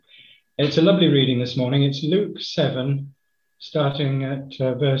It's a lovely reading this morning. It's Luke 7, starting at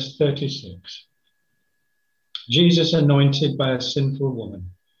verse 36. Jesus anointed by a sinful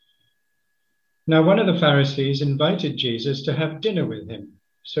woman. Now, one of the Pharisees invited Jesus to have dinner with him.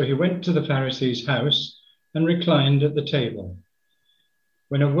 So he went to the Pharisee's house and reclined at the table.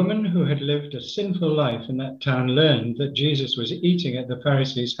 When a woman who had lived a sinful life in that town learned that Jesus was eating at the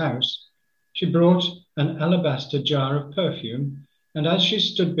Pharisee's house, she brought an alabaster jar of perfume, and as she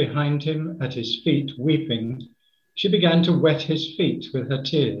stood behind him at his feet weeping, she began to wet his feet with her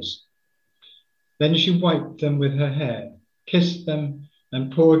tears. Then she wiped them with her hair, kissed them,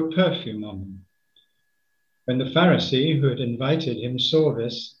 and poured perfume on them. When the Pharisee who had invited him saw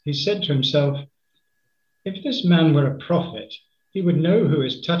this, he said to himself, "If this man were a prophet, he would know who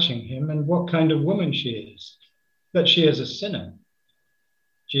is touching him and what kind of woman she is, that she is a sinner."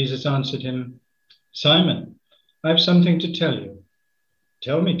 Jesus answered him, "Simon, I have something to tell you."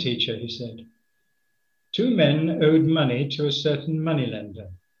 "Tell me, teacher," he said. Two men owed money to a certain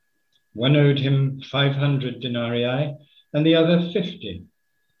moneylender. One owed him 500 denarii and the other 50.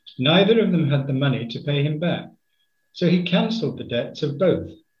 Neither of them had the money to pay him back, so he cancelled the debts of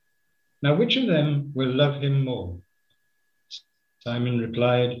both. Now, which of them will love him more? Simon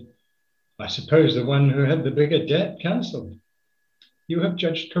replied, "I suppose the one who had the bigger debt cancelled." "You have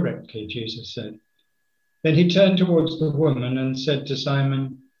judged correctly," Jesus said. Then he turned towards the woman and said to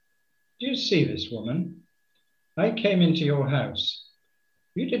Simon, "Do you see this woman? I came into your house.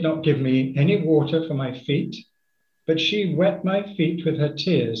 You did not give me any water for my feet, but she wet my feet with her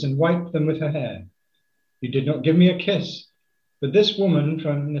tears and wiped them with her hair. You did not give me a kiss, but this woman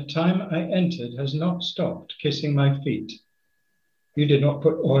from the time I entered has not stopped kissing my feet. You did not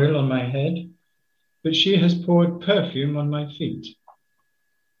put oil on my head, but she has poured perfume on my feet.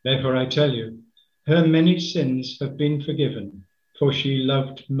 Therefore I tell you, her many sins have been forgiven, for she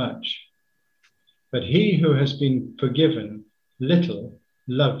loved much. But he who has been forgiven little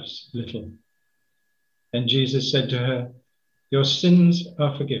loves little." Then Jesus said to her, "Your sins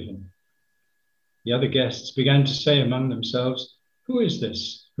are forgiven." The other guests began to say among themselves, "Who is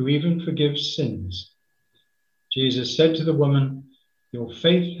this who even forgives sins?" Jesus said to the woman, "Your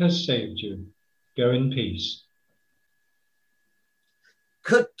faith has saved you. Go in peace."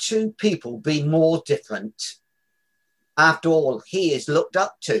 Could two people be more different? After all, he is looked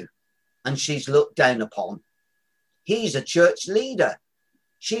up to and she's looked down upon. He's a church leader.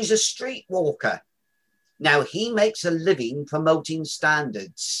 She's a streetwalker. Now he makes a living promoting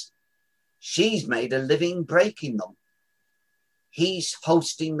standards. She's made a living breaking them. He's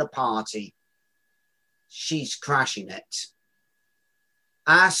hosting the party. She's crashing it.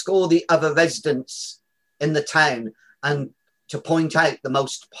 Ask all the other residents in the town and to point out the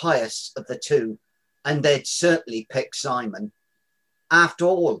most pious of the two, and they'd certainly pick Simon. After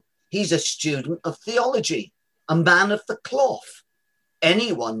all, he's a student of theology, a man of the cloth.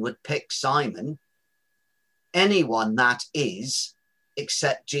 Anyone would pick Simon. Anyone, that is,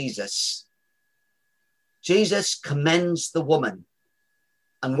 except Jesus. Jesus commends the woman,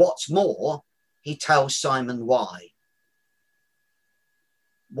 and what's more, he tells Simon why.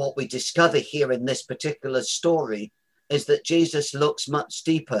 What we discover here in this particular story is that Jesus looks much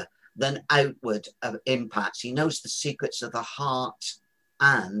deeper than outward impacts. He knows the secrets of the heart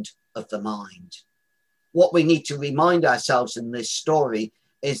and of the mind. What we need to remind ourselves in this story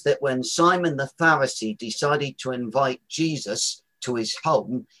is that when Simon the Pharisee decided to invite Jesus to his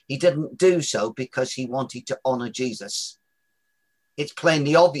home, he didn't do so because he wanted to honor Jesus. It's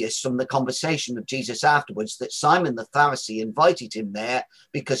plainly obvious from the conversation of Jesus afterwards that Simon the Pharisee invited him there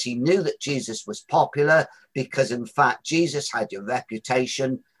because he knew that Jesus was popular, because in fact Jesus had a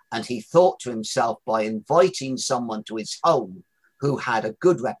reputation, and he thought to himself, by inviting someone to his home who had a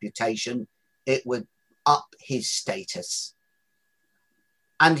good reputation, it would up his status.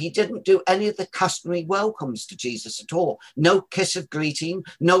 And he didn't do any of the customary welcomes to Jesus at all. No kiss of greeting,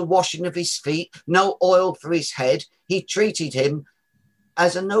 no washing of his feet, no oil for his head. He treated him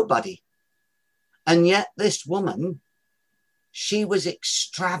as a nobody. And yet this woman, she was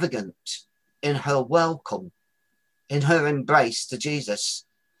extravagant in her welcome, in her embrace to Jesus.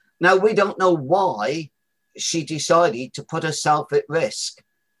 Now, we don't know why she decided to put herself at risk.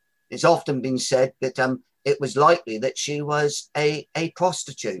 It's often been said that it was likely that she was a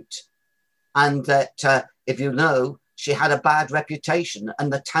prostitute, and that if you know, she had a bad reputation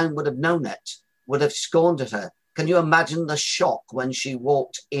and the town would have known it, would have scorned at her. Can you imagine the shock when she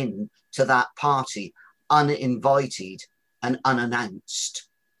walked in to that party uninvited and unannounced?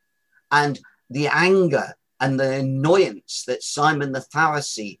 And the anger and the annoyance that Simon the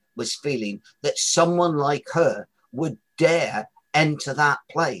Pharisee was feeling, that someone like her would dare enter that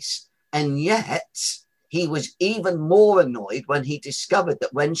place. And yet he was even more annoyed when he discovered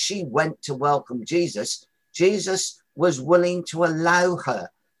that when she went to welcome Jesus, Jesus was willing to allow her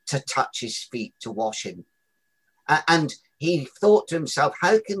to touch his feet to wash him. And he thought to himself,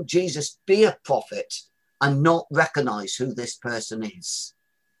 how can Jesus be a prophet and not recognize who this person is?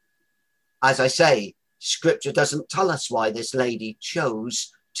 As I say, scripture doesn't tell us why this lady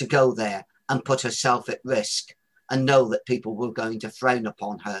chose to go there and put herself at risk and know that people were going to frown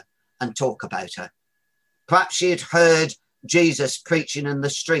upon her and talk about her. Perhaps she had heard Jesus preaching in the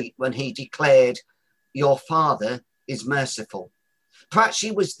street when he declared, your Father is merciful. Perhaps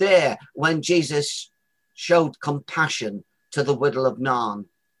she was there when Jesus showed compassion to the widow of Nain.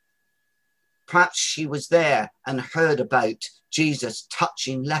 Perhaps she was there and heard about Jesus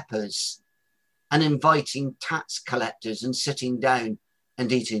touching lepers and inviting tax collectors and sitting down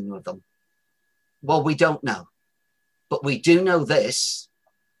and eating with them. Well, we don't know. But we do know this,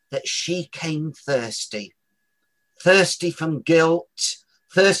 that she came thirsty. Thirsty from guilt,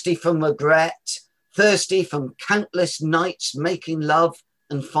 thirsty from regret, thirsty from countless nights making love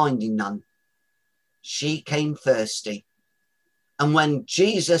and finding none. She came thirsty. And when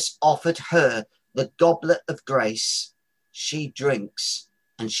Jesus offered her the goblet of grace, she drinks,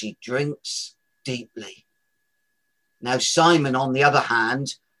 and she drinks deeply. Now, Simon, on the other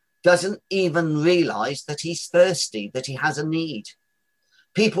hand, doesn't even realize that he's thirsty, that he has a need.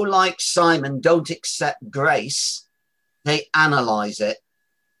 People like Simon don't accept grace, they analyze it.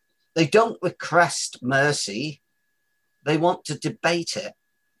 They don't request mercy, they want to debate it.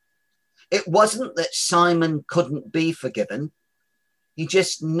 It wasn't that Simon couldn't be forgiven, he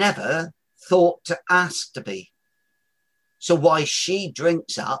just never thought to ask to be. So while she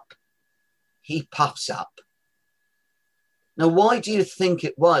drinks up, he puffs up. Now, why do you think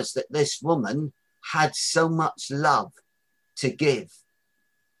it was that this woman had so much love to give?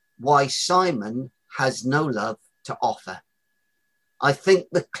 Why Simon has no love to offer? I think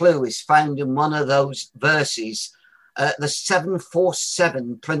the clue is found in one of those verses, the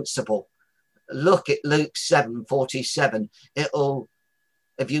 747 principle. Look at Luke 7:47. It'll,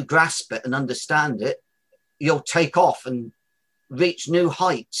 if you grasp it and understand it, you'll take off and reach new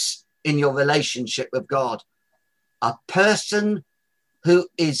heights in your relationship with God. A person who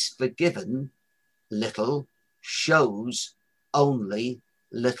is forgiven little shows only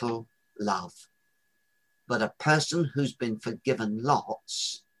little love. But a person who's been forgiven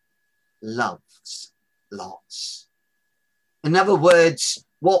lots loves lots. In other words,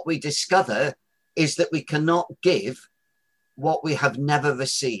 what we discover is that we cannot give what we have never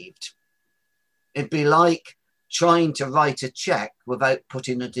received. It'd be like trying to write a check without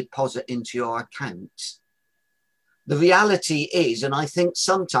putting a deposit into your account. The reality is, and I think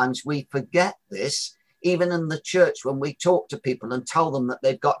sometimes we forget this, even in the church, when we talk to people and tell them that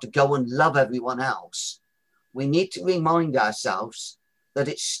they've got to go and love everyone else, we need to remind ourselves that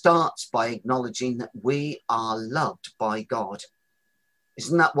it starts by acknowledging that we are loved by God.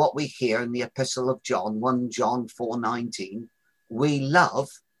 Isn't that what we hear in the Epistle of John, 1 John 4:19? We love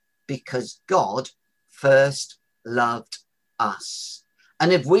because God first loved us.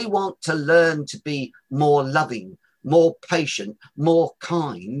 And if we want to learn to be more loving, more patient, more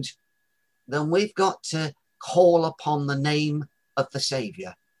kind, then we've got to call upon the name of the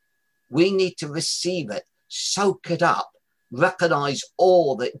Savior. We need to receive it, soak it up, recognize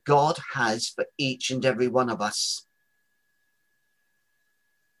all that God has for each and every one of us.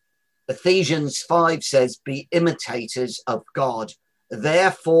 Ephesians 5 says, be imitators of God.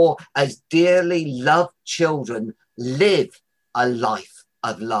 Therefore, as dearly loved children, live a life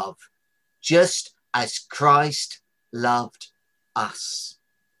of love, just as Christ loved us.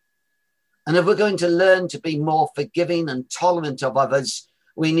 And if we're going to learn to be more forgiving and tolerant of others,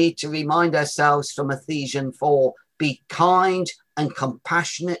 we need to remind ourselves from Ephesians 4, be kind and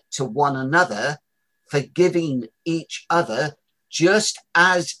compassionate to one another, forgiving each other, just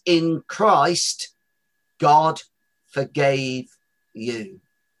as in Christ, God forgave you.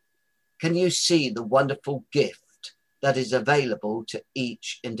 Can you see the wonderful gift that is available to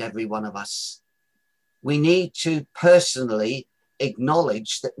each and every one of us? We need to personally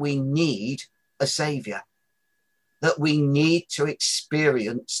acknowledge that we need a Savior, that we need to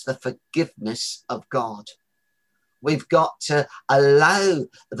experience the forgiveness of God. We've got to allow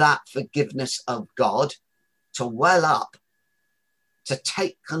that forgiveness of God to well up, to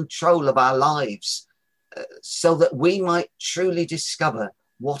take control of our lives, so that we might truly discover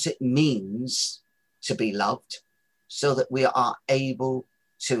what it means to be loved, so that we are able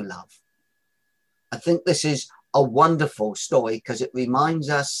to love. I think this is a wonderful story because it reminds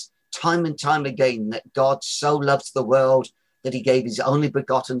us time and time again that God so loves the world that he gave his only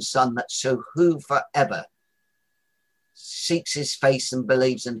begotten Son, that so whoever seeks his face and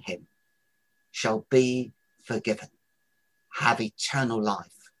believes in him shall be forgiven, have eternal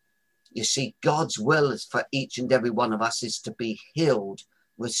life. You see, God's will is for each and every one of us is to be healed,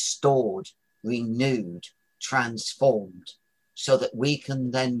 restored, renewed, transformed, so that we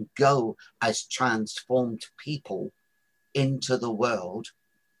can then go as transformed people into the world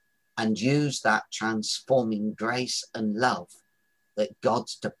and use that transforming grace and love that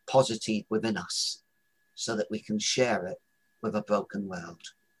God's deposited within us so that we can share it with a broken world.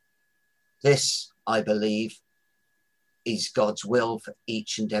 This, I believe, is God's will for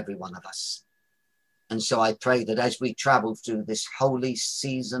each and every one of us. And so I pray that as we travel through this holy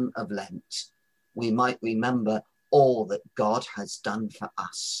season of Lent, we might remember all that God has done for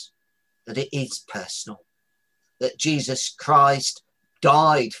us, that it is personal, that Jesus Christ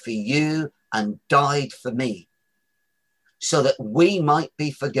died for you and died for me, so that we might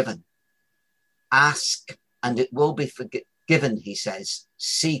be forgiven. Ask and it will be forgiven, he says.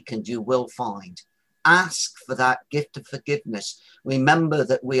 Seek and you will find. Ask for that gift of forgiveness. Remember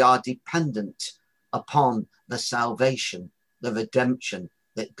that we are dependent upon the salvation, the redemption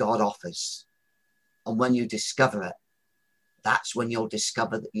that God offers. And when you discover it, that's when you'll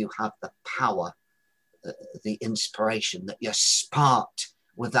discover that you have the power, the inspiration, that you're sparked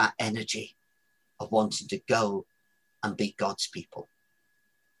with that energy of wanting to go and be God's people.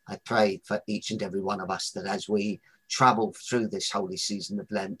 I pray for each and every one of us that as we travel through this holy season of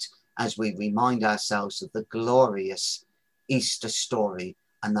Lent, as we remind ourselves of the glorious Easter story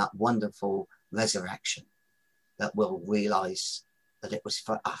and that wonderful resurrection, that we'll realize that it was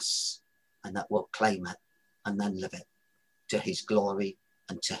for us and that we'll claim it and then live it to his glory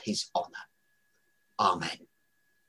and to his honor. Amen.